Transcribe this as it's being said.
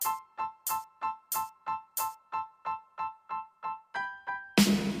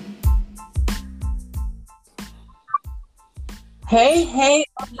Hey,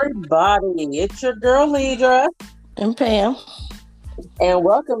 everybody. It's your girl, Lidra, And Pam. and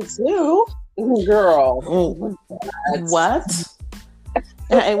welcome to Girl. What?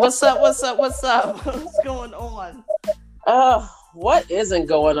 Hey, what's up? What's going on? What isn't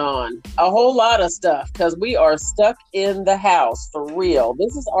going on? A whole lot of stuff because we are stuck in the house for real.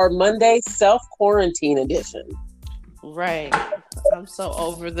 This is our Monday self-quarantine edition. Right. I'm so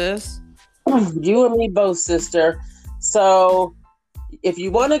over this. You and me both, sister. So if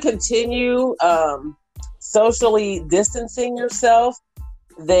you want to continue socially distancing yourself,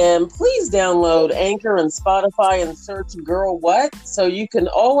 then please download Anchor and Spotify and search Girl What so you can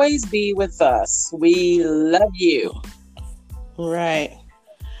always be with us. We love you. Right.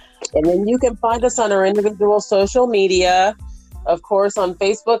 And then you can find us on our individual social media. Of course, on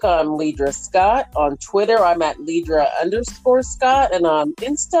Facebook, I'm Lidra Scott. On Twitter, I'm at Lidra_Scott. And on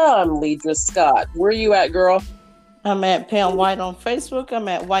Insta, I'm Lidra Scott. Where are you at, girl? I'm at Pam White on Facebook. I'm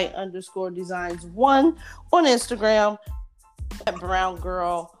at White_Designs1 on Instagram. At Brown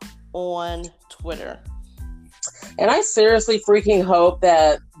Girl on Twitter. And I seriously freaking hope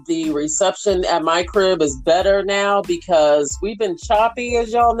that the reception at my crib is better now because we've been choppy,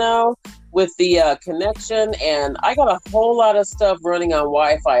 as y'all know, with the connection. And I got a whole lot of stuff running on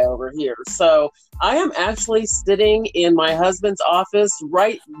Wi-Fi over here. So I am actually sitting in my husband's office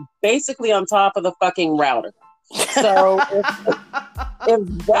right basically on top of the fucking router. So if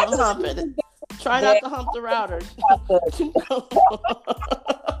that doesn't try not to hump the router.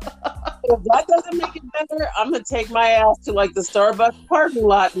 If that doesn't make it better, I'm gonna take my ass to like the Starbucks parking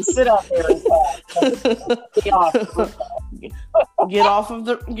lot and sit out there and get off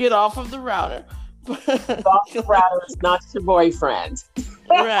of the router. Off the router is not your boyfriend.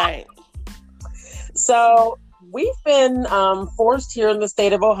 Right. So we've been forced here in the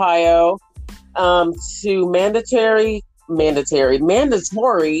state of Ohio to mandatory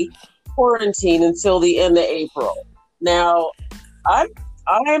quarantine until the end of April. Now,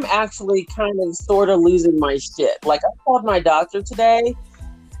 I'm actually kind of sort of losing my shit. Like, I called my doctor today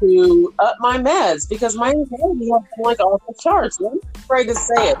to up my meds because my anxiety has been like off the charts. I'm afraid to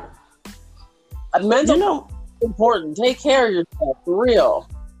say it. Mental health is important. Take care of yourself, for real.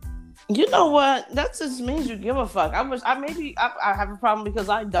 You know what? That just means you give a fuck. I have a problem because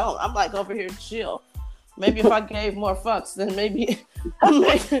I don't. I'm like over here chill. Maybe if I gave more fucks, then maybe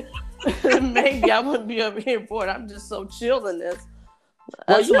I wouldn't be over here bored. I'm just so chill in this.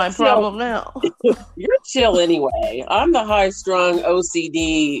 That's my problem now. You're chill anyway. I'm the high-strung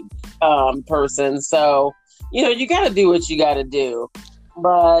OCD person, so you got to do what you got to do.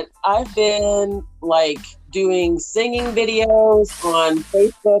 But I've been like doing singing videos on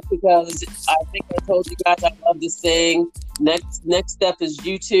Facebook because I think I told you guys I love to sing. Next step is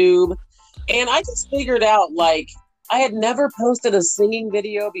YouTube, and I just figured out like I had never posted a singing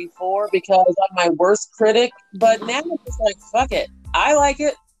video before because I'm my worst critic. But now I'm just like, fuck it. I like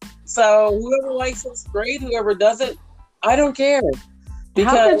it. So whoever likes it's great. Whoever doesn't, I don't care.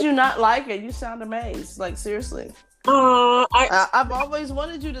 Because how could you not like it? You sound amazed. Like, seriously. I've always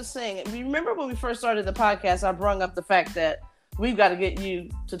wanted you to sing. Remember when we first started the podcast, I brought up the fact that we've got to get you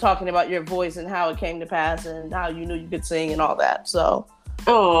to talking about your voice and how it came to pass and how you knew you could sing and all that. So,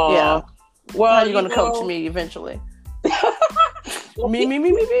 yeah. Well, how are you going to coach me eventually? me.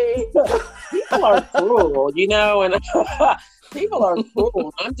 People are cruel, and people are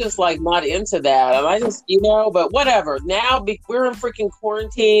cruel. I'm just like not into that. And I just, but whatever. Now we're in freaking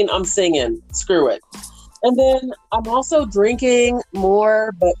quarantine. I'm singing. Screw it. And then I'm also drinking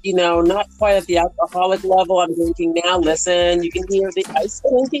more, but not quite at the alcoholic level. I'm drinking now. Listen, you can hear the ice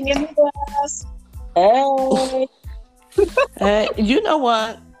clinking in the glass. Hey, you know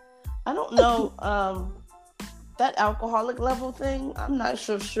what? I don't know that alcoholic level thing. I'm not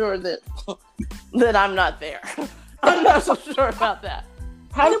so sure that I'm not there. I'm not so sure about that.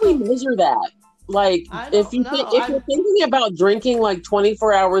 How do we measure that? Like, if you're thinking about drinking like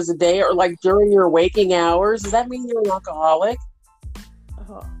 24 hours a day or like during your waking hours, does that mean you're an alcoholic?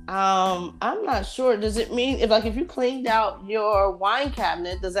 I'm not sure. Does it mean if you cleaned out your wine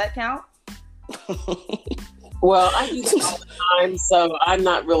cabinet, does that count? Well, I do that all the time, so I'm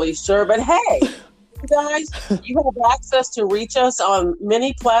not really sure. But hey, you guys, you have access to reach us on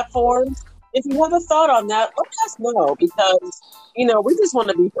many platforms. If you have a thought on that, let us know because, we just want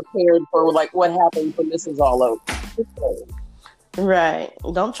to be prepared for like what happens when this is all over. Right.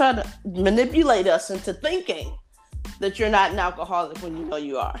 Don't try to manipulate us into thinking that you're not an alcoholic when you know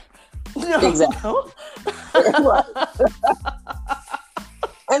you are. Exactly.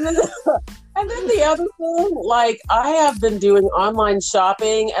 And then, and then the other thing, like I have been doing online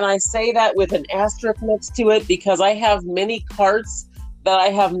shopping, and I say that with an asterisk next to it because I have many carts that I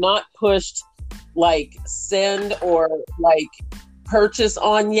have not pushed like send or like purchase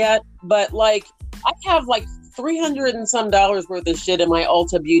on yet. But like I have like $300 and some worth of shit in my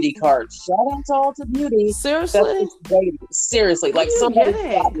Ulta Beauty cart. Shout out to Ulta Beauty. Seriously? Seriously, like somebody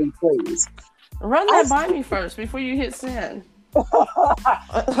stop me, please. Run that by me first before you hit send.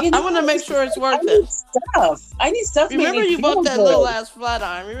 I want to make sure it's worth it. I need stuff. Remember you bought that little ass flat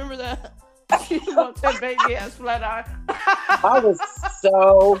iron? Remember that? You bought that baby ass flat iron. I was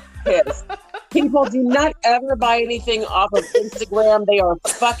so pissed. People, do not ever buy anything off of Instagram. They are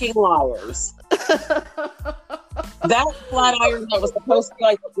fucking liars. That flat iron that was supposed to be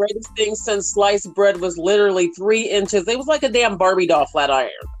like the greatest thing since sliced bread was literally 3 inches. It was like a damn Barbie doll flat iron.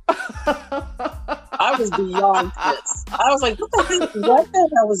 I was beyond pissed. I was like, what the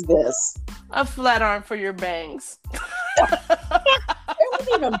hell was this? A flat iron for your bangs. It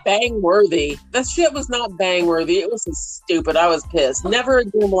wasn't even bang worthy. That shit was not bang worthy. It was so stupid. I was pissed. Never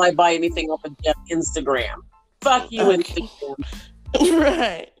again will I buy anything off of Instagram. Fuck you, okay. Instagram.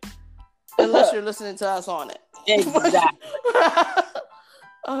 Right. Unless you're listening to us on it. Exactly.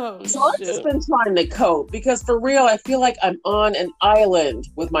 So I've just been trying to cope because for real, I feel like I'm on an island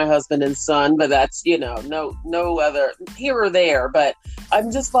with my husband and son, but that's, no other here or there. But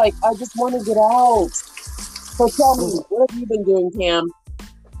I'm just like, I just want to get out. So tell me, what have you been doing, Cam?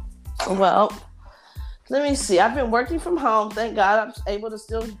 Well, let me see. I've been working from home. Thank God I'm able to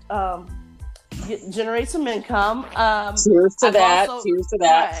still generate some income. Cheers to that.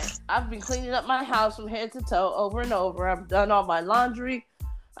 Right, I've been cleaning up my house from head to toe over and over. I've done all my laundry.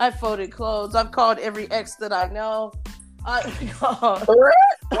 I've folded clothes. I've called every ex that I know.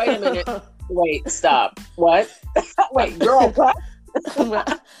 Wait a minute. Wait, stop. What? Wait, girl,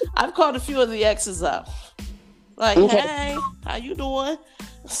 what? I've called a few of the exes up. Like, okay. Hey, how you doing?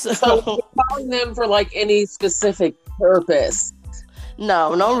 So you're calling them for like any specific purpose?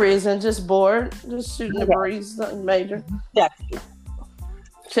 No reason. Just bored. Just shooting the breeze. Nothing major. Definitely.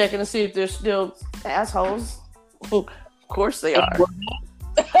 Checking to see if they're still assholes. Of course they are.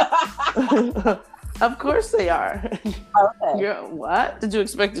 Of course they are. Okay. What? Did you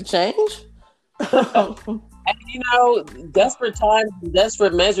expect to change? And desperate times,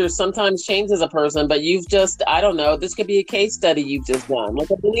 desperate measures sometimes changes a person, but you've just, I don't know, this could be a case study you've just done. Like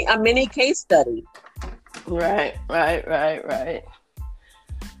a mini case study. Right.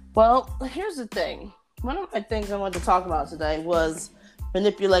 Well, here's the thing. One of my things I wanted to talk about today was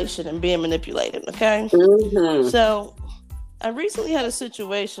manipulation and being manipulated, okay? Mm-hmm. So, I recently had a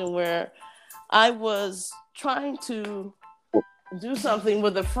situation where I was trying to do something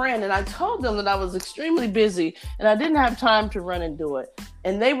with a friend, and I told them that I was extremely busy and I didn't have time to run and do it.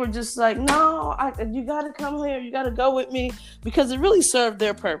 And they were just like, no, you got to come here. You got to go with me, because it really served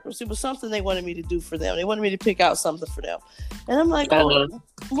their purpose. It was something they wanted me to do for them. They wanted me to pick out something for them. And I'm like,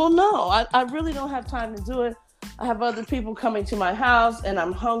 well, no, I really don't have time to do it. I have other people coming to my house and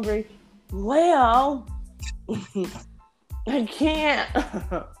I'm hungry. Well, I can't.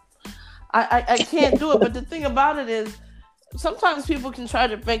 I can't do it. But the thing about it is, sometimes people can try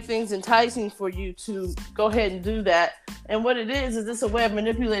to make things enticing for you to go ahead and do that. And what it is it's a way of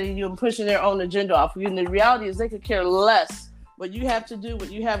manipulating you and pushing their own agenda off of you. And the reality is they could care less what you have to do,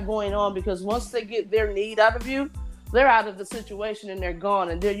 what you have going on, because once they get their need out of you, they're out of the situation and they're gone.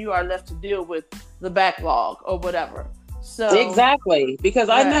 And then you are left to deal with the backlog or whatever. So exactly, because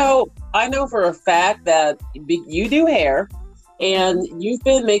I know for a fact that you do hair. And you've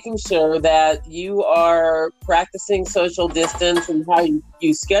been making sure that you are practicing social distance and how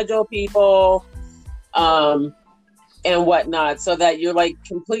you schedule people and whatnot, so that you're like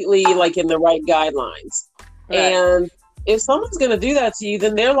completely like in the right guidelines. Right. And if someone's going to do that to you,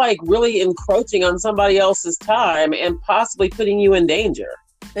 then they're like really encroaching on somebody else's time and possibly putting you in danger.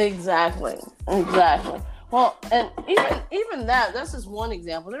 Exactly. Well, and even that's just one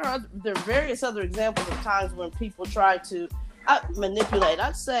example. There are various other examples of times when people try to manipulate.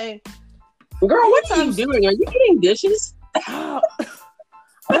 I'd say, girl, what are you doing? Are you eating dishes?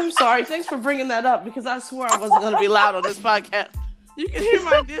 I'm sorry. Thanks for bringing that up, because I swore I wasn't going to be loud on this podcast. You can hear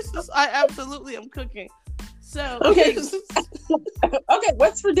my dishes. I absolutely am cooking. So okay. Okay,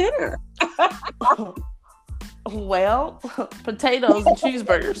 what's for dinner? Well, potatoes and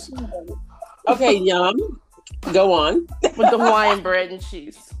cheeseburgers. Okay, yum. Go on. With the Hawaiian bread and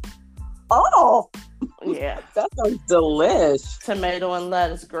cheese. Oh. Yeah. That sounds delish. Tomato and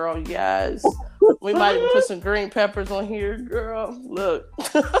lettuce, girl, you guys. We might even put some green peppers on here, girl. Look.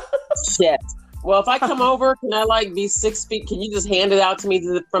 Shit. Well, if I come over, can I like be 6 feet? Can you just hand it out to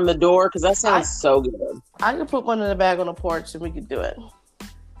me from the door? Because that sounds so good. I can put one in the bag on the porch and we can do it.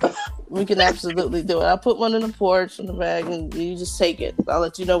 We can absolutely do it. I'll put one in the porch in the bag and you just take it. I'll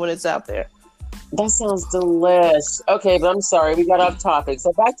let you know when it's out there. That sounds delicious. Okay, but I'm sorry, we got off topic.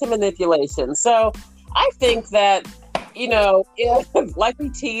 So back to manipulation. So I think that, like we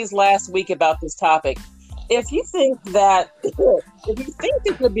teased last week about this topic, if you think that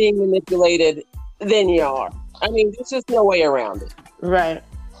you're being manipulated, then you are. I mean, there's just no way around it. Right.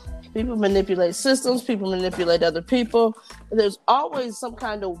 People manipulate systems. People manipulate other people. There's always some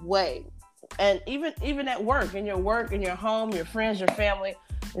kind of way. And even at work, in your home, your friends, your family,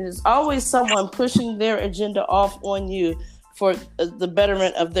 there's always someone pushing their agenda off on you for the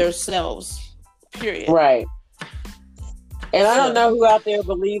betterment of themselves. Period. Right. And I don't know who out there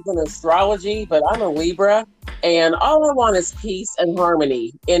believes in astrology, but I'm a Libra, and all I want is peace and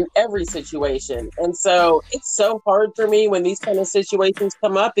harmony in every situation. And so it's so hard for me when these kind of situations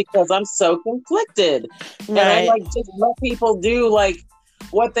come up because I'm so conflicted. Right. And I like just let people do like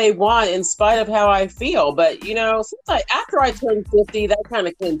what they want in spite of how I feel. But since after I turned 50, that kind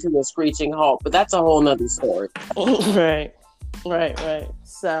of came to a screeching halt. But that's a whole nother story. Right.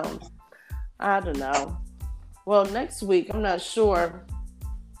 So I don't know. Well, next week, I'm not sure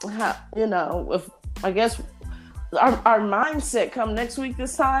how, if I guess our mindset come next week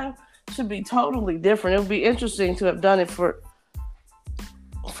this time should be totally different. It would be interesting to have done it for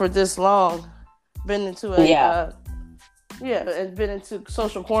this long, been into and been into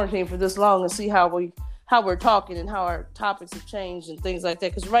social quarantine for this long and see how we're talking and how our topics have changed and things like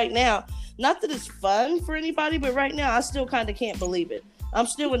that. Because right now, not that it's fun for anybody, but right now I still kind of can't believe it. I'm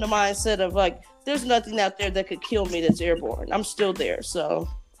still in the mindset of like, there's nothing out there that could kill me that's airborne. I'm still there, so.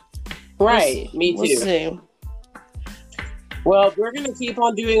 Right, me too. We'll see. Well, we're going to keep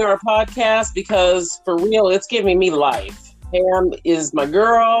on doing our podcast because for real, it's giving me life. Pam is my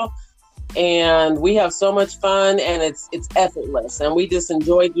girl and we have so much fun and it's effortless and we just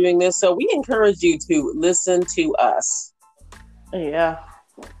enjoy doing this. So we encourage you to listen to us. Yeah.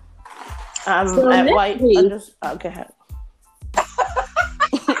 I'm at White. Okay.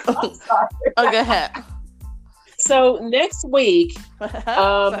 Go ahead. So next week,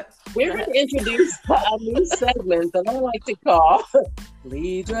 we're going to introduce a new segment that I like to call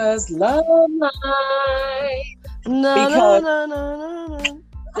Lidra's Love Line. No.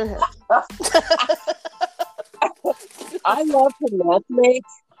 Go ahead. I love to matchmake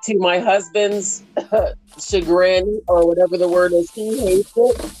to my husband's chagrin or whatever the word is. He hates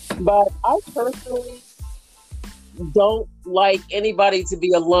it, but I personally don't like anybody to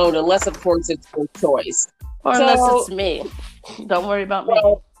be alone unless, of course, it's their choice. Or unless it's me. Don't worry about me.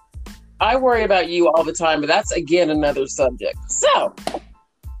 I worry about you all the time, but that's, again, another subject. So,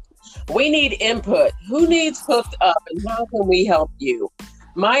 we need input. Who needs hooked up, and how can we help you?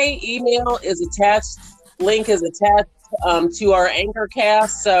 My email is attached. Link is attached to our Anchorcast.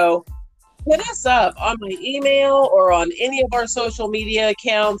 So, hit us up on my email or on any of our social media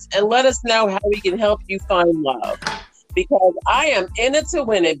accounts and let us know how we can help you find love. Because I am in it to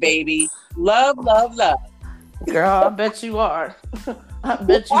win it, baby. Love, love, love. Girl, I bet you are. I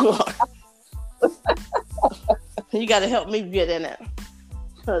bet you are. You got to help me get in it.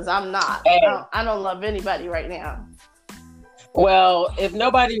 Because I'm not. Hey. I don't love anybody right now. Well, if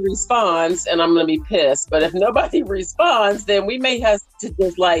nobody responds, and I'm going to be pissed, but if nobody responds, then we may have to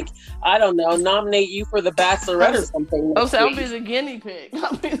just nominate you for the Bachelorette or something. So I'll be the guinea pig.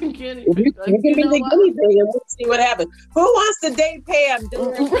 I'll be the guinea pig. You can be the guinea pig and we'll see what happens. Who wants to date Pam?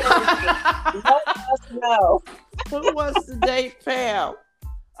 Let us know. Who wants to date Pam?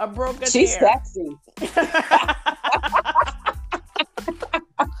 A broken She's hair. Sexy.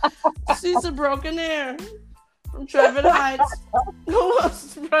 She's a broken hair. From Trevor Heights.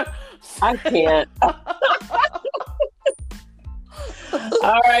 I can't.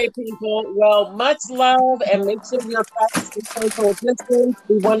 All right, people. Well, much love and make sure you're practicing social distance.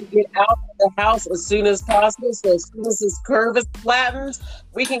 We want to get out of the house as soon as possible. So as soon as this curve is flattened,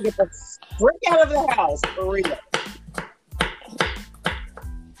 we can get the frick out of the house for real.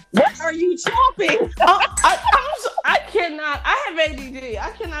 What are you chopping? I cannot. I have ADD.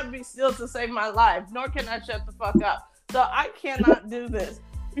 I cannot be still to save my life, nor can I shut the fuck up. So I cannot do this.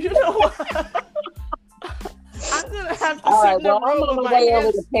 You know what? I'm going to have to sit in the room I'm on the way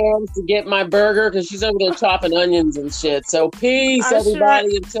over to Pam's to get my burger because she's over there chopping onions and shit. So peace,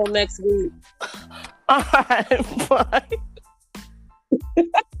 everybody. Until next week. All right. Bye.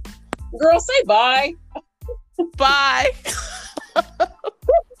 Girl, say bye. Bye.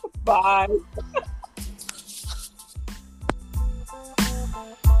 Bye.